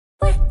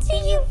do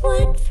you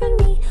want from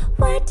me?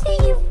 Why do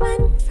you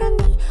run from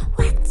me?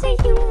 What are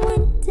you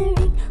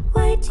wondering?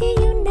 Why do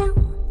you know?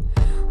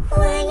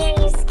 Why are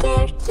you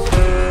scared of me?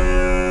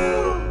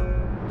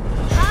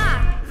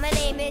 Hi, my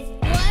name is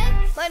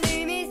what? My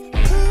name is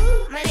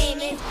who? My name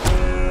is.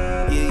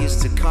 You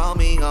used to call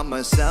me on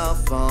my cell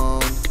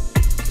phone.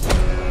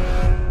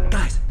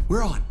 Guys,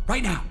 we're on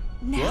right now.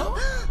 Now?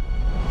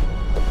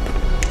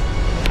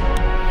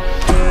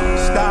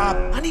 Stop!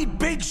 I need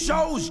big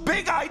shows,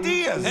 big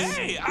ideas!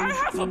 Hey, I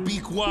have a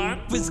big one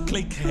with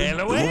Clay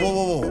Calloway.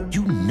 Whoa.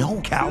 You know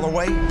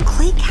Calloway?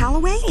 Clay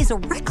Calloway is a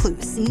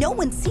recluse. No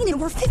one's seen him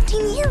for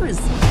 15 years.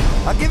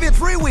 I'll give you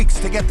 3 weeks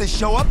to get this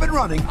show up and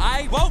running.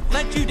 I won't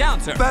let you down,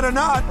 sir. Better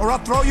not, or I'll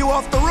throw you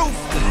off the roof.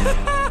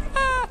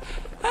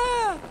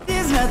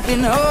 There's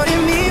nothing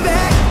holding me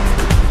back.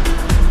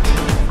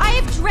 I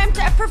have dreamt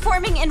of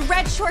performing in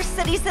Red Shore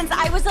City since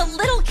I was a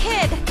little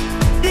kid.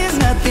 There's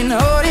nothing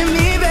holding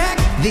me back.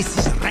 This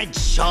is Red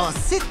Shore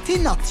City,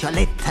 not your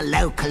little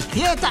local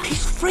theater.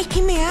 He's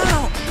freaking me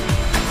out.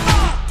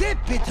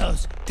 Tippy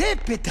toes,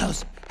 tippy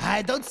toes.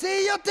 I don't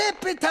see your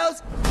tippy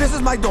toes. This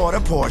is my daughter,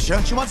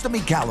 Portia. She wants to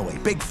meet Calloway.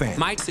 Big fan.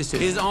 My sister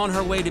is on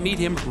her way to meet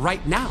him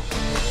right now.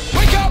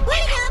 Wake up!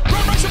 Wake up!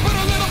 Run, rush, and put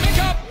a little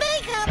makeup.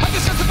 Makeup! I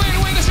just got to fade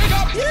away the shake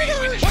up.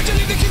 Why'd you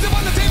leave the keys up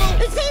on the table?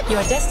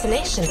 Your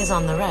destination is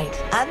on the right.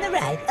 On the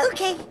right,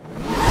 okay.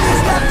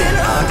 There's nothing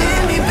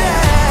holding me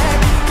back.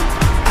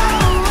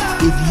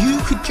 If you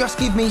could just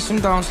give me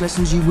some dance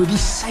lessons, you would be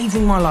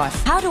saving my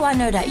life. How do I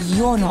know that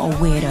you're not a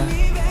weirdo?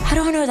 How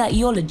do I know that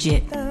you're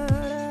legit? Oh,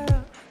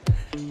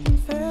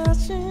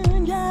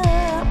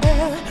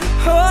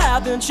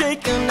 I've been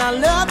shaking. I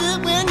love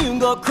it when you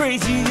go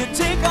crazy. You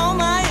take all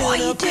my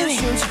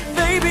inhibitions.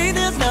 Baby,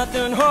 there's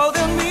nothing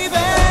holding me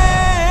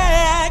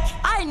back.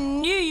 I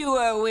knew you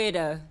were a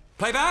weirdo.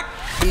 Playback.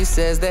 She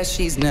says that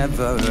she's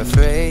never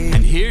afraid.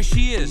 And here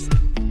she is,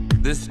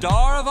 the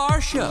star of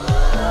our show,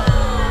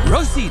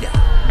 Rosita.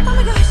 Oh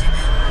my gosh.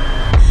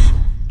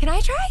 Can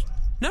I try?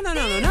 No. Girl,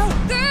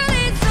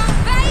 it's on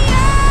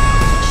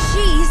fire!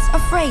 She's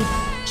afraid.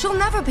 She'll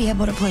never be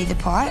able to play the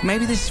part.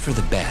 Maybe this is for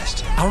the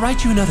best. I'll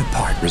write you another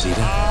part,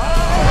 Rosita.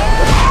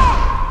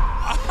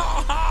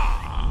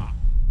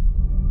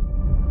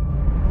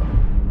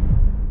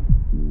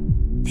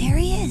 There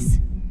he is.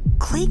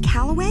 Clay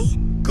Calloway?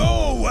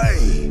 Go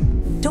away!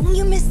 Don't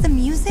you miss the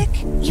music?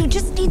 You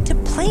just need to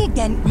play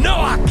again. No,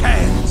 I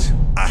can't!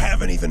 I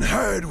haven't even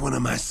heard one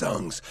of my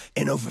songs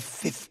in over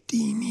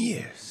 15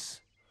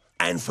 years.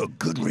 And for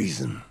good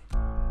reason.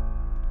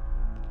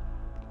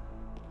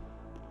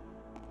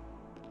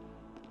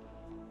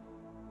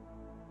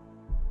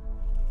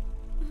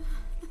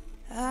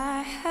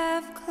 I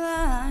have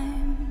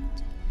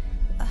climbed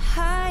the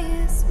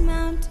highest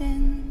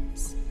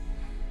mountains.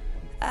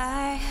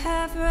 I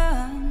have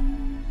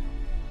run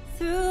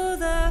through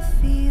the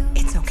fields.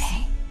 It's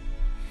okay.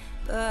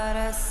 But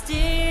I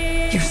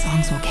still Your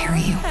songs will carry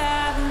you.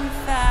 haven't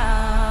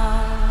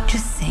found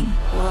Just sing.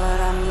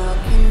 what I'm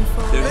looking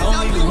for. There's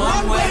only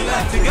one way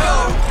left to go,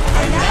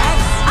 and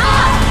that's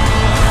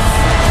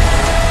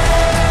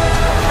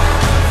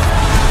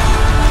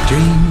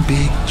dream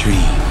big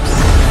dreams.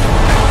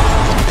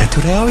 That's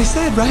what I always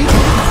said, right?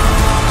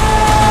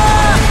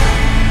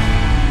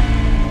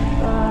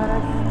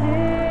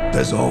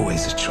 There's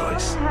always a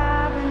choice.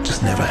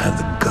 Just never have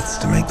the guts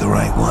to make the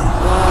right one.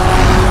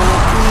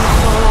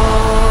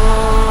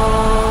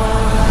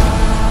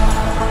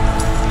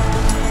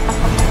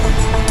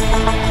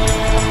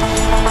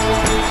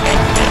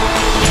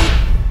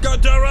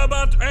 Got the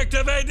robot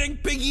activating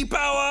piggy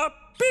power.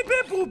 Beep,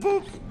 beep, boop,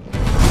 boop.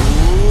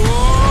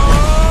 Whoa.